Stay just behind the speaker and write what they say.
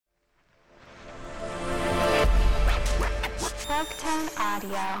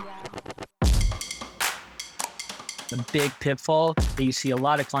Audio. The big pitfall that you see a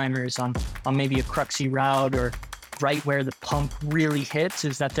lot of climbers on maybe a cruxy route or right where the pump really hits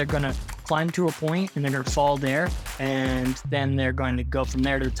is that they're going to climb to a point and they're going to fall there, and then they're going to go from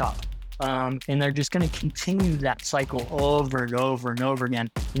there to the top. And they're just going to continue that cycle over and over and over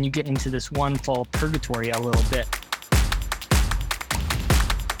again. And you get into this one fall purgatory a little bit.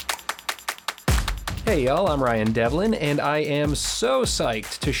 Hey y'all, I'm Ryan Devlin, and I am so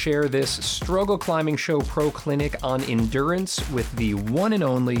psyched to share this Struggle Climbing Show Pro Clinic on endurance with the one and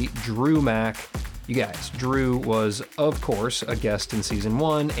only Drew Mack. You guys, Drew was, of course, a guest in Season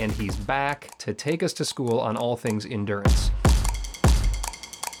 1, and he's back to take us to school on all things endurance.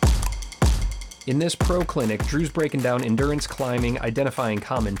 In this pro clinic, Drew's breaking down endurance climbing, identifying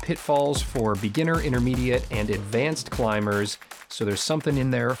common pitfalls for beginner, intermediate, and advanced climbers, so there's something in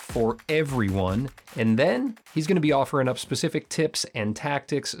there for everyone. And then he's going to be offering up specific tips and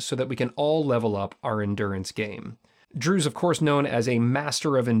tactics so that we can all level up our endurance game. Drew's, of course, known as a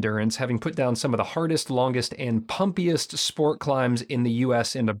master of endurance, having put down some of the hardest, longest, and pumpiest sport climbs in the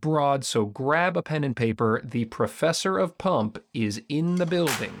US and abroad, so grab a pen and paper. The professor of pump is in the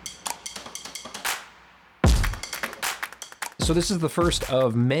building. So this is the first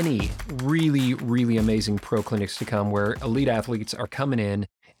of many really, really amazing pro clinics to come where elite athletes are coming in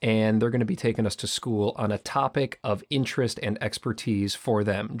and they're going to be taking us to school on a topic of interest and expertise for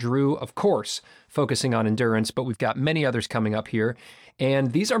them. Drew, of course, focusing on endurance, but we've got many others coming up here.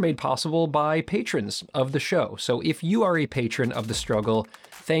 And these are made possible by patrons of the show. So if you are a patron of The Struggle,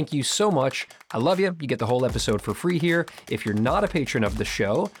 thank you so much. I love you. You get the whole episode for free here. If you're not a patron of the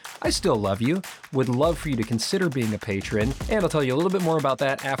show, I still love you. Would love for you to consider being a patron. And I'll tell you a little bit more about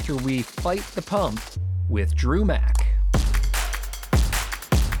that after we fight the pump with Drew Mack.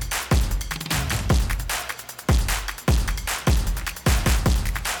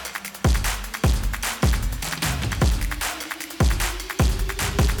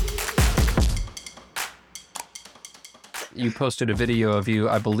 You posted a video of you,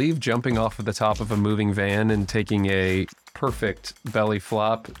 I believe, jumping off of the top of a moving van and taking a perfect belly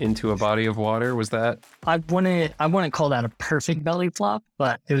flop into a body of water. Was that? I wouldn't call that a perfect belly flop,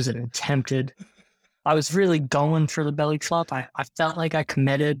 but it was an attempted. I was really going for the belly flop. I felt like I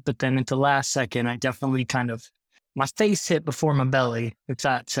committed, but then at the last second, I definitely my face hit before my belly, if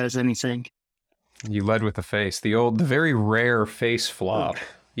that says anything. You led with the face. The very rare face flop.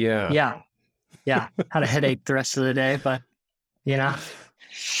 Yeah. Yeah. Had a headache the rest of the day, but dude,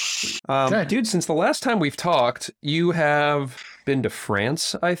 since the last time we've talked, you have been to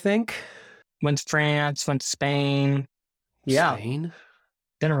France, I think. Went to France, went to Spain. Yeah. Spain?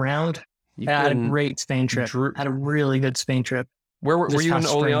 Been around. I had a great Spain trip. Had a really good Spain trip. Where were you in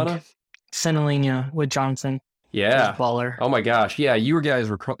Oleana? St. Helena with Jonathan. Yeah. Baller. Oh my gosh. Yeah, you guys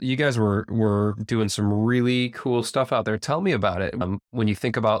were doing some really cool stuff out there. Tell me about it. When you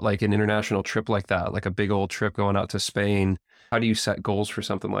think about like an international trip like that, like a big old trip going out to Spain, how do you set goals for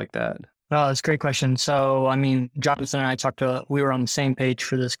something like that? Oh, that's a great question. So, Jonathan and I we were on the same page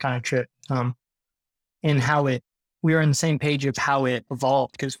for this kind of trip. We were on the same page of how it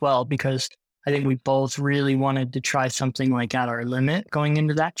evolved as well, because I think we both really wanted to try something like at our limit going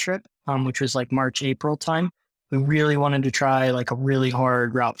into that trip, which was like March, April time. We really wanted to try like a really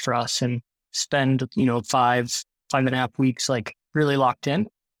hard route for us and spend, 5.5 weeks, like really locked in.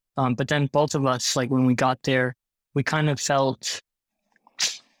 But then both of us, like when we got there, we kind of felt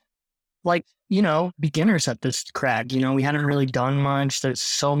like, beginners at this crag. We hadn't really done much. There's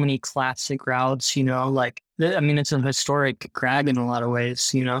so many classic routes, it's a historic crag in a lot of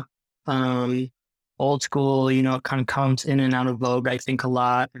ways, old school, it kind of comes in and out of vogue, I think, a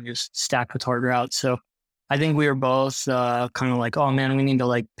lot, and just stacked with hard routes. So I think we were both kind of like, oh man, we need to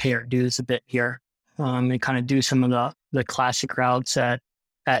like pay our dues a bit here, and kind of do some of the classic routes at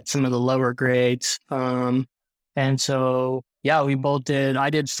some of the lower grades. And so, yeah, we both did. I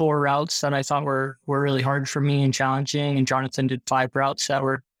did 4 routes that I thought were really hard for me and challenging, and Jonathan did 5 routes that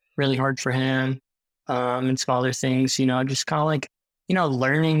were really hard for him, and some other things. Just kind of like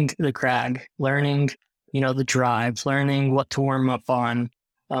learning the crag, learning the drives, learning what to warm up on.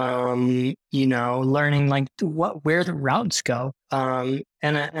 Learning like where the routes go.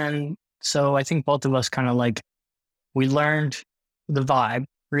 And so I think both of us kind of like, we learned the vibe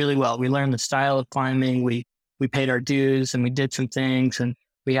really well. We learned the style of climbing. We paid our dues and we did some things and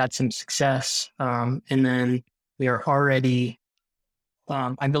we had some success. And then we are already,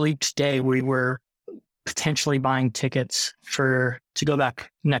 I believe today we were potentially buying tickets to go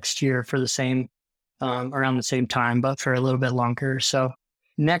back next year for the same, around the same time, but for a little bit longer. So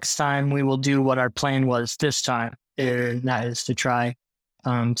next time we will do what our plan was this time, and that is to try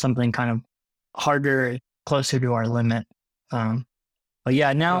something kind of harder, closer to our limit. But yeah,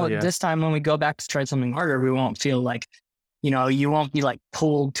 Oh now yeah. this time when we go back to try something harder, we won't feel like, you won't be like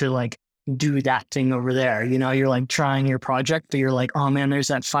pulled to like do that thing over there. You're like trying your project, but you're like, oh man, there's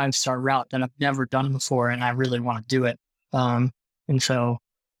that 5-star route that I've never done before, and I really want to do it. And so,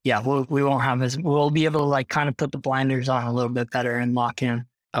 yeah, we won't have we'll be able to like kind of put the blinders on a little bit better and lock in.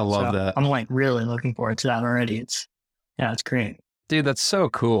 I love So that. I'm like really looking forward to that already. It's great. Dude, that's so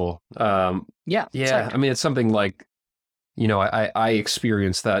cool. Yeah. Yeah, I mean, it's something like, I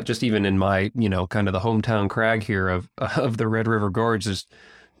experienced that just even in my, kind of the hometown crag here of the Red River Gorge. There's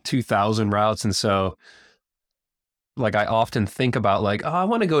 2,000 routes. And so like, I often think about like, oh, I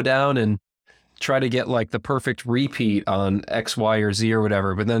want to go down and try to get like the perfect repeat on X, Y, or Z or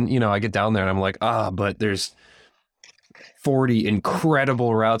whatever. But then, I get down there and I'm like, but there's 40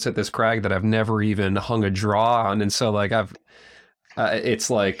 incredible routes at this crag that I've never even hung a draw on. And so like it's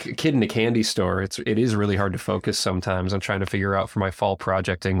like a kid in a candy store. It is really hard to focus sometimes. I'm trying to figure out for my fall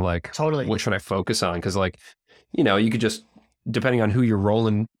projecting, like, Totally. what should I focus on? Because like, you could just, depending on who you're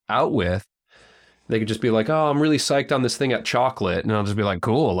rolling out with, they could just be like, oh, I'm really psyched on this thing at chocolate. And I'll just be like,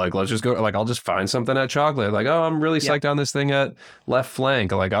 cool. Like, let's just go. Like, I'll just find something at chocolate. Like, oh, I'm really psyched on this thing at left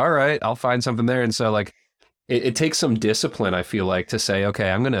flank. Like, all right, I'll find something there. And so like, it takes some discipline, I feel like, to say,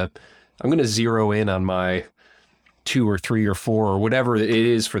 okay, I'm going to zero in on my 2 or 3 or 4 or whatever it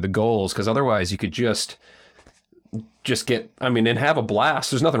is for the goals. Cause otherwise you could just get, and have a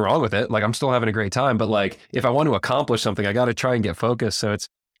blast. There's nothing wrong with it. Like, I'm still having a great time, but like, if I want to accomplish something, I got to try and get focused. So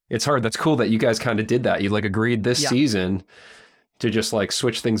it's hard. That's cool that you guys kind of did that. You like agreed this season to just like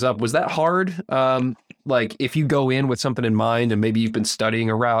switch things up. Was that hard? Like, if you go in with something in mind and maybe you've been studying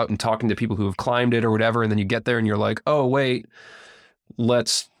a route and talking to people who have climbed it or whatever, and then you get there and you're like, oh wait,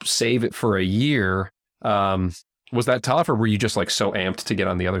 let's save it for a year. Was that tough, or were you just like so amped to get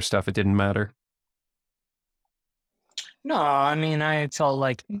on the other stuff it didn't matter? No, I felt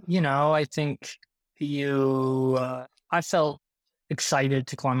like, I think I felt excited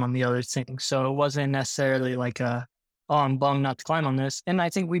to climb on the other thing. So it wasn't necessarily like oh, I'm bummed not to climb on this. And I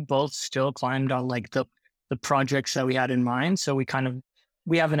think we both still climbed on like the projects that we had in mind. So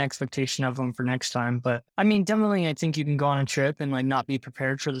we have an expectation of them for next time. But definitely, I think you can go on a trip and like not be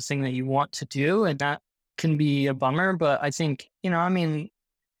prepared for the thing that you want to do. And that can be a bummer. But I think,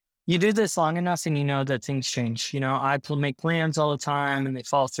 you do this long enough and you know that things change. I make plans all the time and they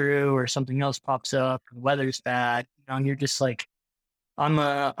fall through, or something else pops up, or the weather's bad. And you're just like,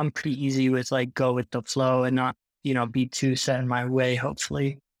 I'm pretty easy with like go with the flow and not, be too set in my way,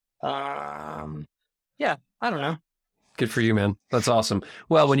 hopefully. Yeah, I don't know. Good for you, man. That's awesome.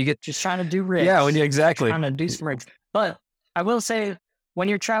 Well, when you get Just trying to do rigs. Yeah, exactly. Trying to do some rigs. But I will say, when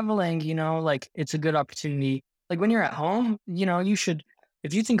you're traveling, like it's a good opportunity. Like when you're at home, you should,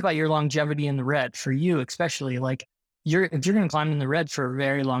 if you think about your longevity in the red, for you especially, like if you're going to climb in the red for a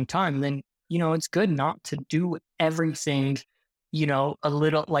very long time, then, it's good not to do everything, a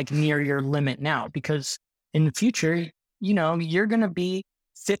little like near your limit now, because in the future, you're going to be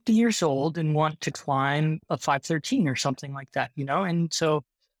 50 years old and want to climb a 513 or something like that, and so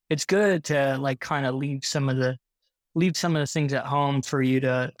it's good to like kind of leave some of the things at home for you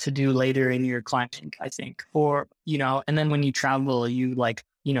to do later in your climbing, I think. Or, and then when you travel, you like,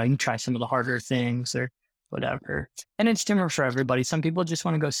 you try some of the harder things or whatever. And it's different for everybody. Some people just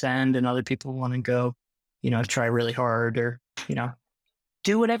want to go send, and other people want to go, try really hard, or,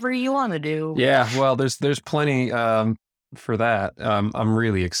 do whatever you want to do. Yeah, well, there's plenty for that. I'm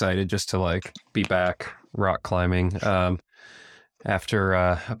really excited just to like be back rock climbing. After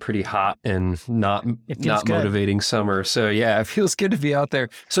a pretty hot and not motivating summer. So yeah, it feels good to be out there.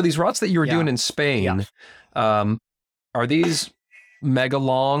 So these routes that you were doing in Spain, are these mega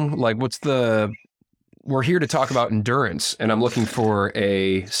long? Like we're here to talk about endurance, and I'm looking for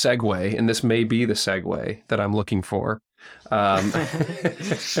a segue, and this may be the segue that I'm looking for.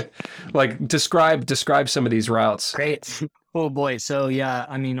 Like describe some of these routes. Great. Oh boy. So yeah,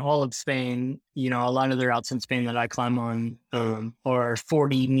 all of Spain, a lot of the routes in Spain that I climb on are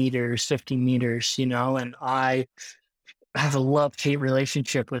 40 meters, 50 meters, and I have a love-hate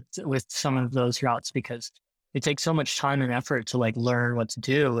relationship with some of those routes, because it takes so much time and effort to like learn what to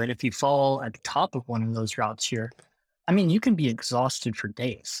do. And if you fall at the top of one of those routes, you can be exhausted for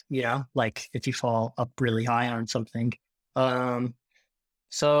days, like if you fall up really high on something.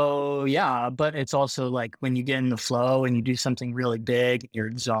 So yeah, but it's also like when you get in the flow and you do something really big, you're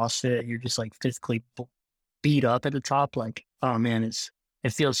exhausted, you're just like physically beat up at the top. Like, oh man,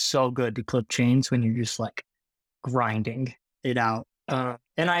 it feels so good to clip chains when you're just like grinding it out. And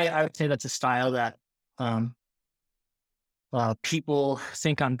I would say that's a style that, people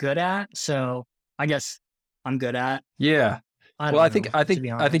think I'm good at. So I guess I'm good at. Yeah. I Well, don't know, I to think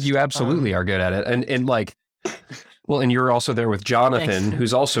be I think you honest. absolutely are good at it. And like, well, and you're also there with Thanks. Jonathan,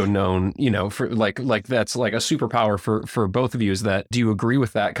 who's also known, for like that's like a superpower for both of you. Is that, do you agree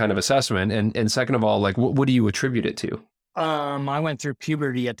with that kind of assessment? And second of all, like, what do you attribute it to? I went through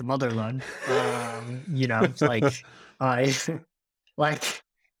puberty at the motherlode. Like I, like,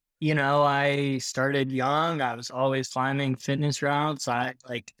 I started young. I was always climbing fitness routes. I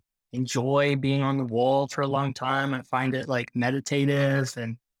like enjoy being on the wall for a long time. I find it like meditative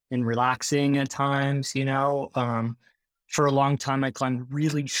and relaxing at times, For a long time, I climbed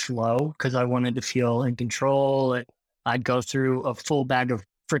really slow because I wanted to feel in control. I'd go through a full bag of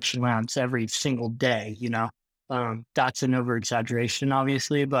friction lamps every single day. That's an over exaggeration,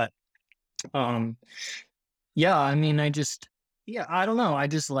 obviously, but um, yeah, I mean, yeah, I don't know. I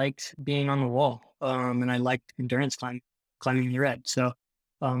just liked being on the wall. And I liked endurance climbing the red. So,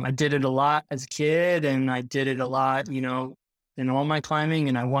 I did it a lot as a kid and I did it a lot, in all my climbing.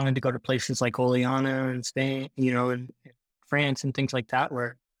 And I wanted to go to places like Oleana and Spain, and France and things like that,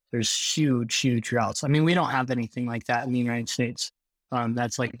 where there's huge, huge routes. I mean, we don't have anything like that in the United States.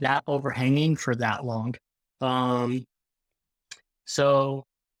 That's like that overhanging for that long. Um, so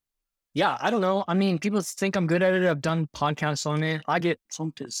yeah, I don't know. I mean, people think I'm good at it. I've done podcasts on it. I get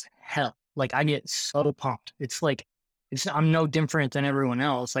pumped as hell. Like I get so pumped. It's like I'm no different than everyone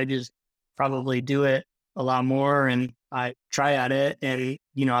else. I just probably do it a lot more and I try at it and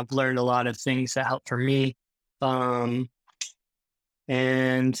I've learned a lot of things that help for me. Um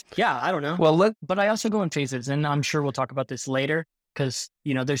and yeah, I don't know. Well, But I also go in phases and I'm sure we'll talk about this later because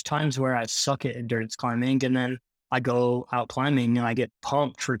there's times where I suck at endurance climbing and then I go out climbing and I get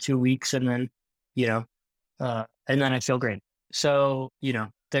pumped for 2 weeks and then, you know, and then I feel great. So,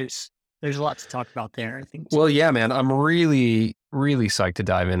 there's a lot to talk about there, I think. well, yeah, man, I'm really, really psyched to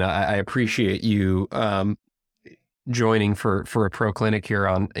dive in. I appreciate you joining for a pro clinic here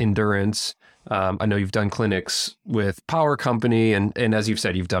on endurance. I know you've done clinics with Power Company, and as you've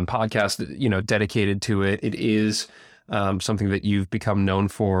said, you've done podcasts, dedicated to it. It is something that you've become known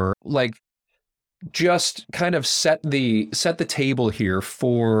for. Like, just kind of set the table here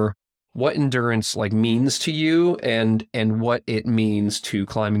for what endurance like means to you and what it means to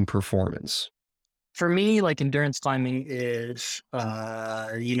climbing performance. For me, like endurance climbing is,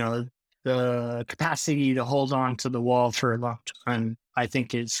 the capacity to hold on to the wall for a long time. I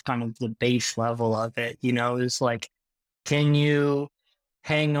think is kind of the base level of it. Is like, can you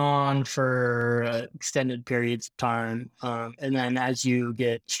hang on for extended periods of time, and then as you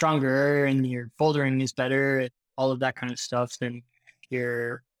get stronger and your bouldering is better, all of that kind of stuff, then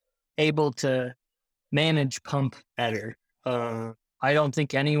you're able to manage pump better. I don't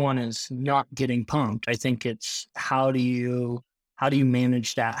think anyone is not getting pumped. I think it's how do you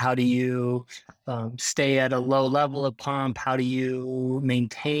manage that? How do you stay at a low level of pump? How do you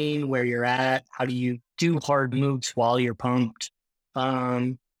maintain where you're at? How do you do hard moves while you're pumped?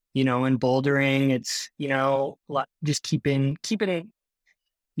 In bouldering, it's just keeping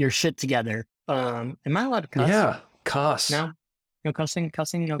your shit together. Am I allowed to cuss? Yeah, cuss. No, no cussing,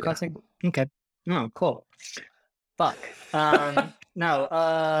 no Yeah. cussing. Okay. Oh, cool. Fuck.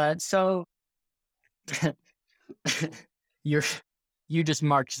 No. So you're you just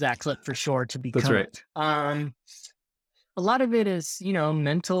marked Zach Clip for sure to be That's right. A lot of it is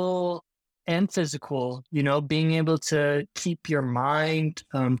mental and physical. Being able to keep your mind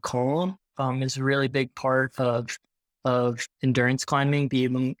calm is a really big part of endurance climbing.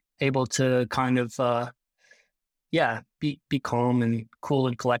 Being able to kind of be calm and cool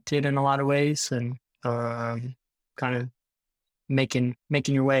and collected in a lot of ways, and kind of making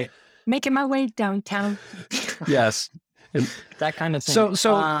my way downtown. Yes. And That kind of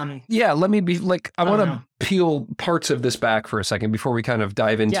thing. yeah, let me be like, I want don't to know. peel parts of this back for a second before we kind of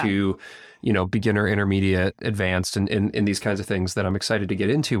dive into, beginner, intermediate, advanced, and these kinds of things that I'm excited to get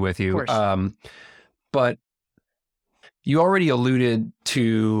into with Of you. course. But you already alluded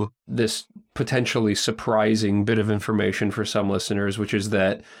to this potentially surprising bit of information for some listeners, which is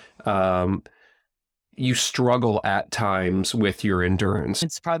that you struggle at times with your endurance.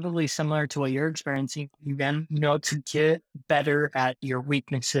 It's probably similar to what you're experiencing. Again, to get better at your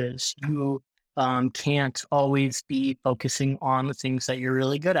weaknesses, you can't always be focusing on the things that you're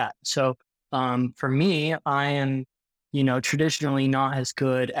really good at. So for me, I am, traditionally not as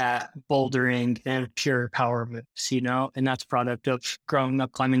good at bouldering and pure power moves, and that's a product of growing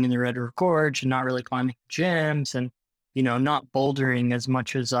up climbing in the Red River Gorge and not really climbing gyms and, not bouldering as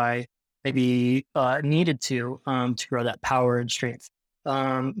much as I maybe needed to grow that power and strength.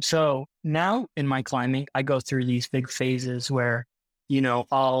 So now in my climbing, I go through these big phases where,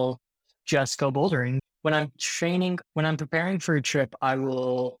 I'll just go bouldering. When I'm preparing for a trip, I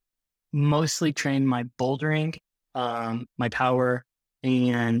will mostly train my bouldering, my power,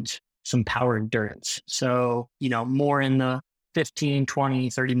 and some power endurance. So, more in the 15, 20,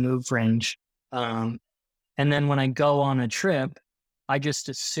 30 move range. Um, and then when I go on a trip, I just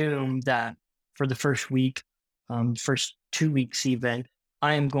assume that for the first week, first 2 weeks even,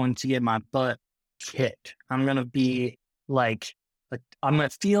 I am going to get my butt kicked. I'm going to be like, I'm going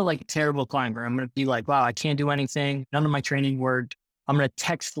to feel like a terrible climber. I'm going to be like, wow, I can't do anything. None of my training worked. I'm going to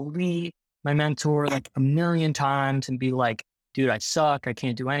text Lee, my mentor, like a million times and be like, dude, I suck. I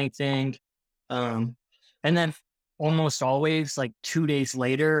can't do anything. Um, and then almost always, like 2 days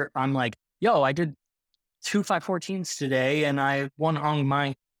later, I'm like, yo, I did 2 514s today and I won on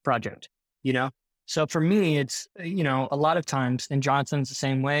my project, you know? So for me, it's, a lot of times, and Johnson's the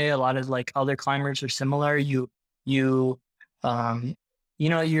same way. A lot of like other climbers are similar. You, um,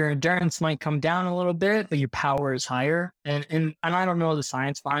 your endurance might come down a little bit, but your power is higher. And I don't know the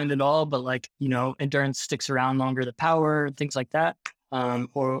science behind it all, but like, endurance sticks around longer than power, things like that.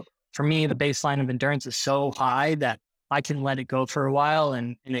 Or for me, the baseline of endurance is so high that I can let it go for a while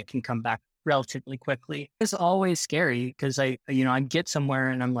and it can come back relatively quickly. It's always scary because I get somewhere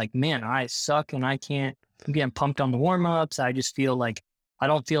and I'm like, man, I suck and I'm getting pumped on the warm ups. I just feel like I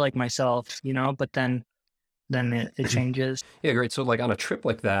don't feel like myself, but then it changes. Yeah, great. So like on a trip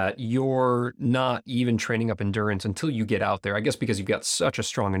like that, you're not even training up endurance until you get out there. I guess because you've got such a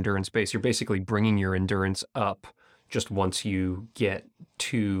strong endurance base, you're basically bringing your endurance up just once you get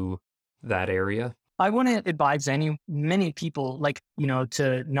to that area. I wouldn't advise many people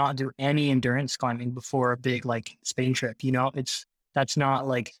to not do any endurance climbing before a big like Spain trip. That's not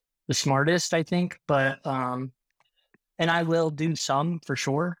like the smartest, I think, but and I will do some for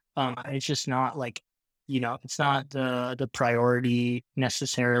sure. It's just not like, it's not the priority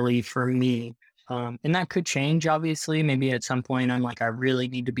necessarily for me. And that could change, obviously. Maybe at some point I'm like, I really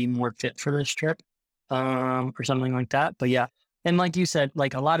need to be more fit for this trip, or something like that. But yeah. And like you said,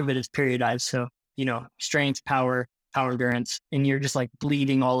 like a lot of it is periodized. So, strength, power endurance, and you're just like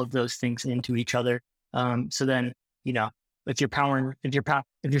bleeding all of those things into each other. So then, if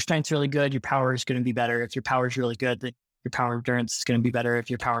your strength's really good, your power is going to be better. If your power is really good, then your power endurance is going to be better. If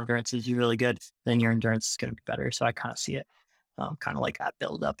your power endurance is really good, then your endurance is going to be better. So I kind of see it, kind of like that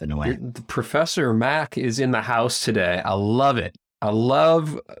build up in a way. Professor Mack is in the house today. I love it. I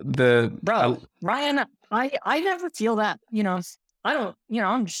love Ryan. I never feel that, I don't,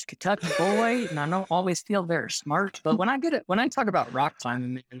 I'm just a Kentucky boy and I don't always feel very smart. But when I talk about rock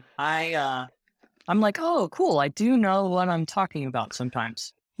climbing, I'm like, oh, cool. I do know what I'm talking about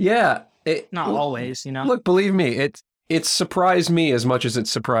sometimes. Yeah. Not always, Look, believe me, it's surprised me as much as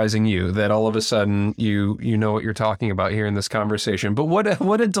it's surprising you that all of a sudden you know what you're talking about here in this conversation. But what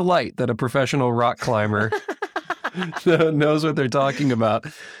a delight that a professional rock climber knows what they're talking about.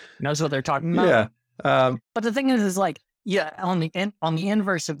 Knows what they're talking about. Yeah. But the thing is like, yeah, on the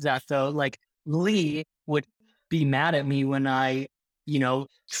inverse of that though, like Lee would be mad at me when I,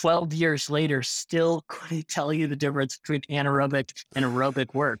 12 years later, still couldn't tell you the difference between anaerobic and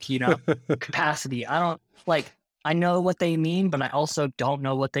aerobic work, capacity. I know what they mean, but I also don't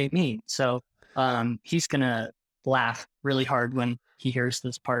know what they mean. So he's going to laugh really hard when he hears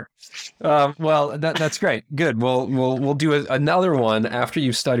this part. Well, that's great. Good. We'll do another one after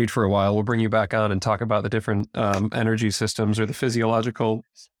you've studied for a while. We'll bring you back on and talk about the different energy systems or the physiological.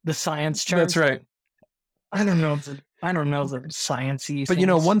 The science terms. That's right. I don't know the sciencey.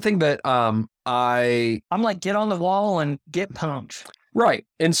 But one thing that I'm like, get on the wall and get pumped. Right.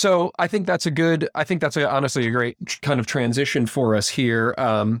 And so I think that's honestly a great kind of transition for us here.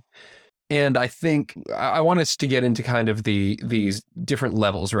 And I think I want us to get into kind of these different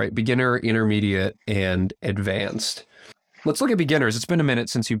levels, right? Beginner, intermediate, and advanced. Let's look at beginners. It's been a minute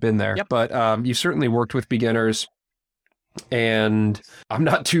since you've been there, yep. But you've certainly worked with beginners. And I'm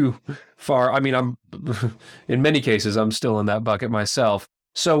not too far. I mean, I'm in many cases, I'm still in that bucket myself.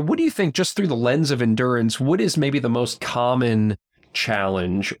 So what do you think, just through the lens of endurance, what is maybe the most common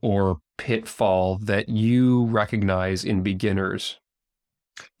challenge or pitfall that you recognize in beginners?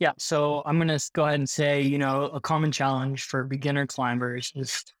 Yeah, so I'm going to go ahead and say, a common challenge for beginner climbers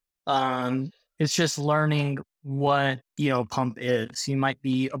is it's just learning what, pump is. You might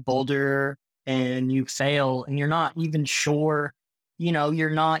be a boulder and you fail and you're not even sure, you're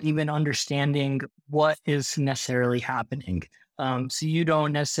not even understanding what is necessarily happening. So you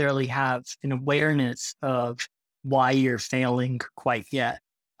don't necessarily have an awareness of why you're failing quite yet.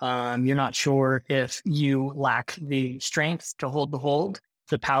 You're not sure if you lack the strength to hold the hold,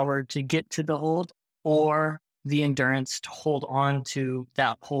 the power to get to the hold, or the endurance to hold on to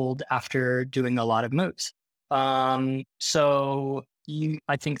that hold after doing a lot of moves. I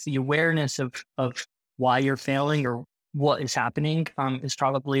think the awareness of why you're failing or what is happening is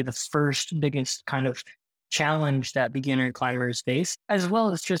probably the first biggest kind of challenge that beginner climbers face, as well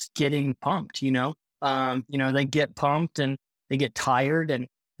as just getting pumped. They get pumped and they get tired and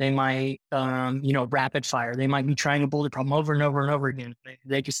they might, rapid fire. They might be trying a boulder problem over and over and over again.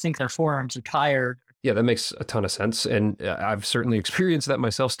 They just think their forearms are tired. Yeah, that makes a ton of sense, and I've certainly experienced that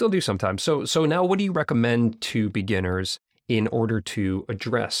myself. Still do sometimes. So now, what do you recommend to beginners in order to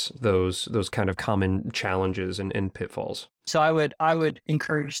address those kind of common challenges and pitfalls? So I would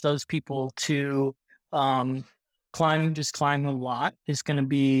encourage those people to climb a lot. Is going to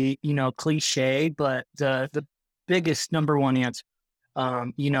be cliche, but the biggest number one answer.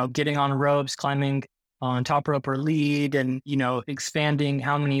 Getting on ropes, climbing on top rope or lead, and expanding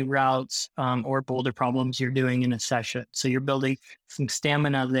how many routes or boulder problems you're doing in a session. So you're building some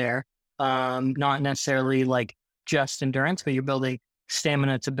stamina there, not necessarily like just endurance, but you're building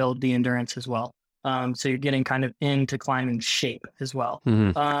stamina to build the endurance as well. So you're getting kind of into climbing shape as well.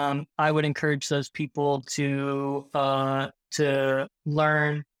 I would encourage those people to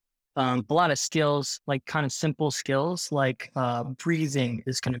learn a lot of skills, like kind of simple skills, like breathing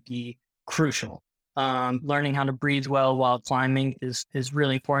is going to be crucial. Learning how to breathe well while climbing is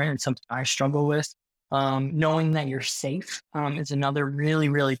really important. It's something I struggle with. Knowing that you're safe is another really,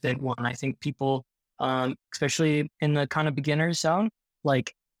 really big one. I think people, especially in the kind of beginner zone,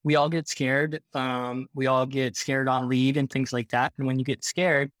 like we all get scared. We all get scared on lead and things like that. And when you get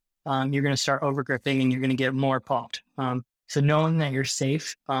scared, you're going to start overgripping and you're going to get more pumped. So knowing that you're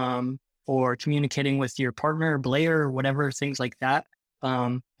safe, or communicating with your partner, belayer, or whatever, things like that,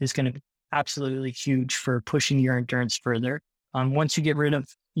 is going to be absolutely huge for pushing your endurance further. Once you get rid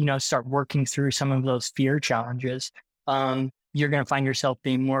of, start working through some of those fear challenges, you're going to find yourself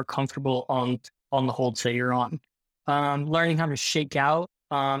being more comfortable on the holds that you're on. Learning how to shake out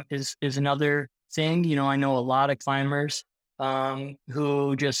is another thing. I know a lot of climbers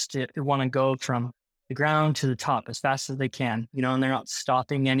who just want to go from the ground to the top as fast as they can, and they're not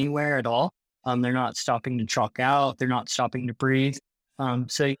stopping anywhere at all. They're not stopping to chalk out. They're not stopping to breathe.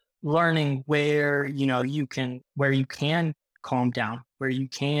 So learning where, you can calm down, where you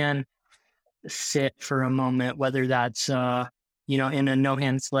can sit for a moment, whether that's, in a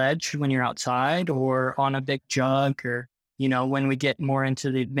no-hand sledge when you're outside or on a big jug, or, when we get more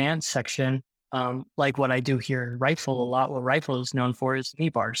into the advanced section, like what I do here in rifle a lot, what rifle is known for is knee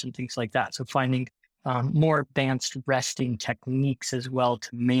bars and things like that. So finding more advanced resting techniques as well to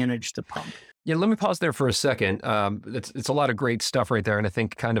manage the pump. Yeah, let me pause there for a second. It's a lot of great stuff right there. And I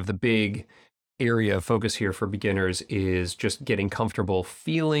think kind of the big area of focus here for beginners is just getting comfortable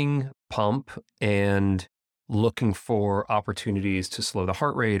feeling pump and looking for opportunities to slow the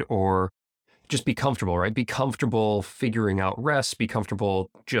heart rate or just be comfortable, right? Be comfortable figuring out rests, be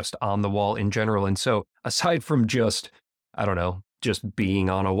comfortable just on the wall in general. And so aside from just, I don't know, just being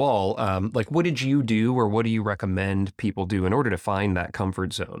on a wall, like what did you do or what do you recommend people do in order to find that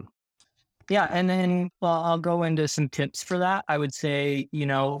comfort zone? Yeah. And then I'll go into some tips for that. I would say,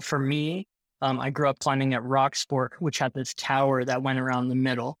 for me, I grew up climbing at Rock Sport, which had this tower that went around the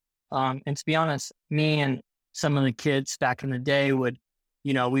middle. And to be honest, me and some of the kids back in the day would,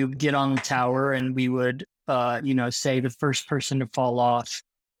 we would get on the tower and we would, say the first person to fall off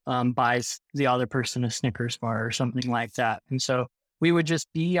buys the other person a Snickers bar or something like that. And so we would just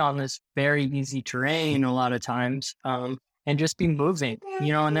be on this very easy terrain a lot of times, and just be moving,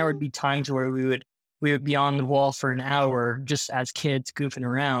 and there would be times where we would be on the wall for an hour just as kids goofing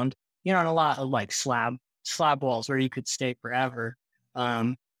around, and a lot of like slab walls where you could stay forever.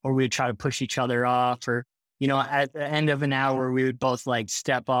 Or we would try to push each other off, or, at the end of an hour, we would both like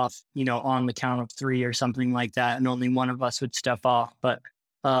step off, on the count of 3 or something like that. And only one of us would step off. But,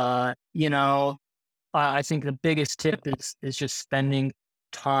 I think the biggest tip is just spending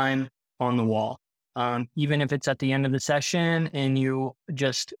time on the wall. Even if it's at the end of the session and you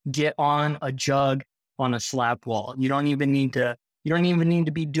just get on a jug on a slab wall, you don't even need to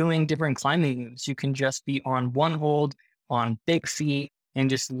be doing different climbing moves. You can just be on one hold on big feet and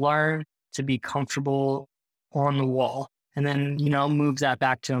just learn to be comfortable on the wall. And then, move that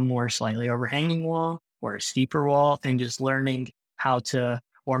back to a more slightly overhanging wall or a steeper wall and just learning how to,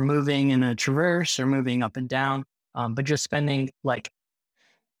 or moving in a traverse or moving up and down. But just spending like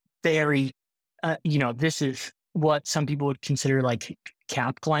very, this is what some people would consider like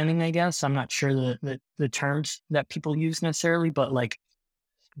cap climbing, I guess. I'm not sure the terms that people use necessarily, but like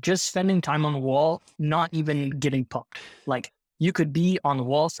just spending time on the wall, not even getting pumped. Like you could be on the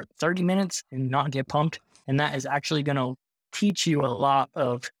wall for 30 minutes and not get pumped. And that is actually going to teach you a lot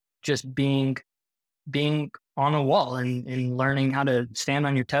of just being on a wall and learning how to stand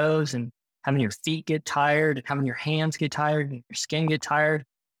on your toes and having your feet get tired and having your hands get tired and your skin get tired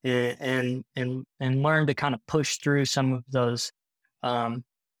and learn to kind of push through some of those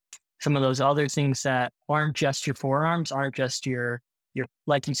other things that aren't just your forearms, aren't just your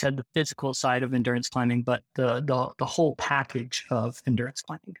like you said, the physical side of endurance climbing, but the whole package of endurance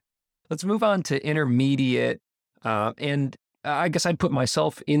climbing. Let's move on to intermediate. And I guess I'd put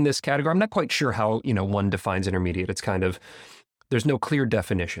myself in this category. I'm not quite sure how, one defines intermediate. It's kind of, there's no clear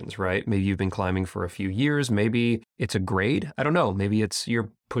definitions, right? Maybe you've been climbing for a few years. Maybe it's a grade. I don't know. Maybe it's you're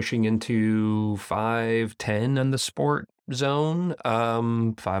pushing into 5'10" on the sport zone,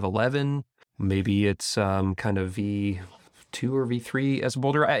 5'11". Maybe it's kind of V2 or V3 as a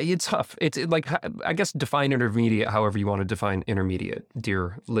boulder. It's tough. It's like, I guess, define intermediate however you want to define intermediate,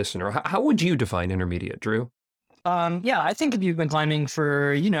 dear listener. How would you define intermediate, Drew? Yeah, I think if you've been climbing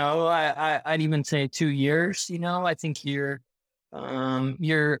for, I'd even say 2 years, I think you're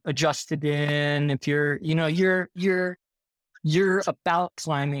adjusted in. If you're about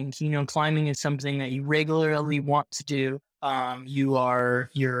climbing, climbing is something that you regularly want to do.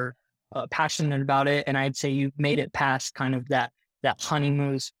 You're passionate about it. And I'd say you've made it past kind of that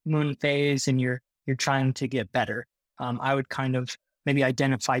honeymoon phase and you're trying to get better. I would kind of maybe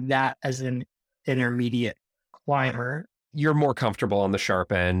identify that as an intermediate climber. You're more comfortable on the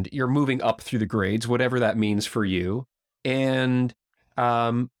sharp end. You're moving up through the grades, whatever that means for you. And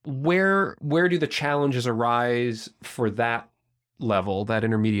where do the challenges arise for that level, that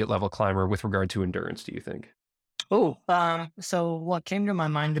intermediate level climber with regard to endurance, do you think? So what came to my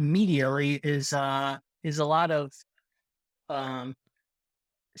mind immediately is a lot of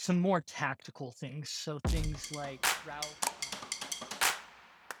some more tactical things. So things like route.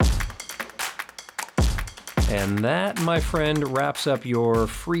 And that, my friend, wraps up your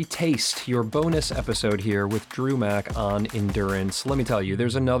free taste, your bonus episode here with Drew Mack on endurance. Let me tell you,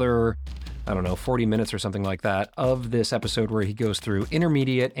 there's another, 40 minutes or something like that of this episode where he goes through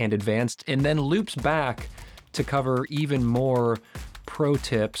intermediate and advanced and then loops back to cover even more pro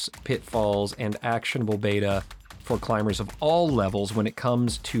tips, pitfalls, and actionable beta for climbers of all levels when it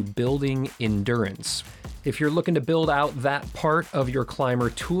comes to building endurance. If you're looking to build out that part of your climber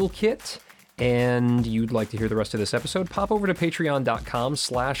toolkit, and you'd like to hear the rest of this episode, pop over to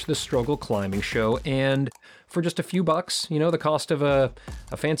patreon.com/The Struggle Climbing Show. And for just a few bucks, the cost of a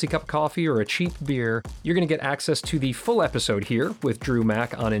fancy cup of coffee or a cheap beer, you're going to get access to the full episode here with Drew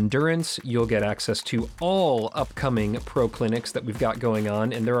Mack on endurance. You'll get access to all upcoming pro clinics that we've got going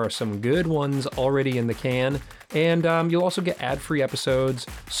on, and there are some good ones already in the can. And you'll also get ad-free episodes,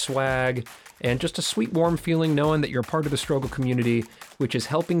 swag, and just a sweet, warm feeling knowing that you're part of the Struggle community, which is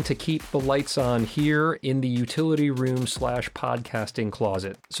helping to keep the lights on here in the utility room / podcasting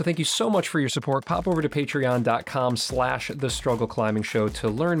closet. So thank you so much for your support. Pop over to patreon.com/The Struggle Climbing Show to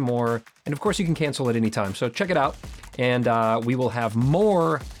learn more. And of course, you can cancel at any time. So check it out. And we will have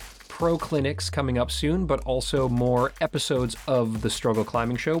more pro clinics coming up soon, but also more episodes of The Struggle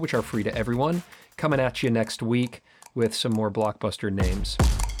Climbing Show, which are free to everyone, coming at you next week with some more blockbuster names.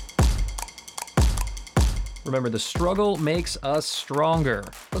 Remember, the struggle makes us stronger.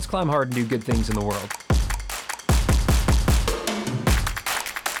 Let's climb hard and do good things in the world.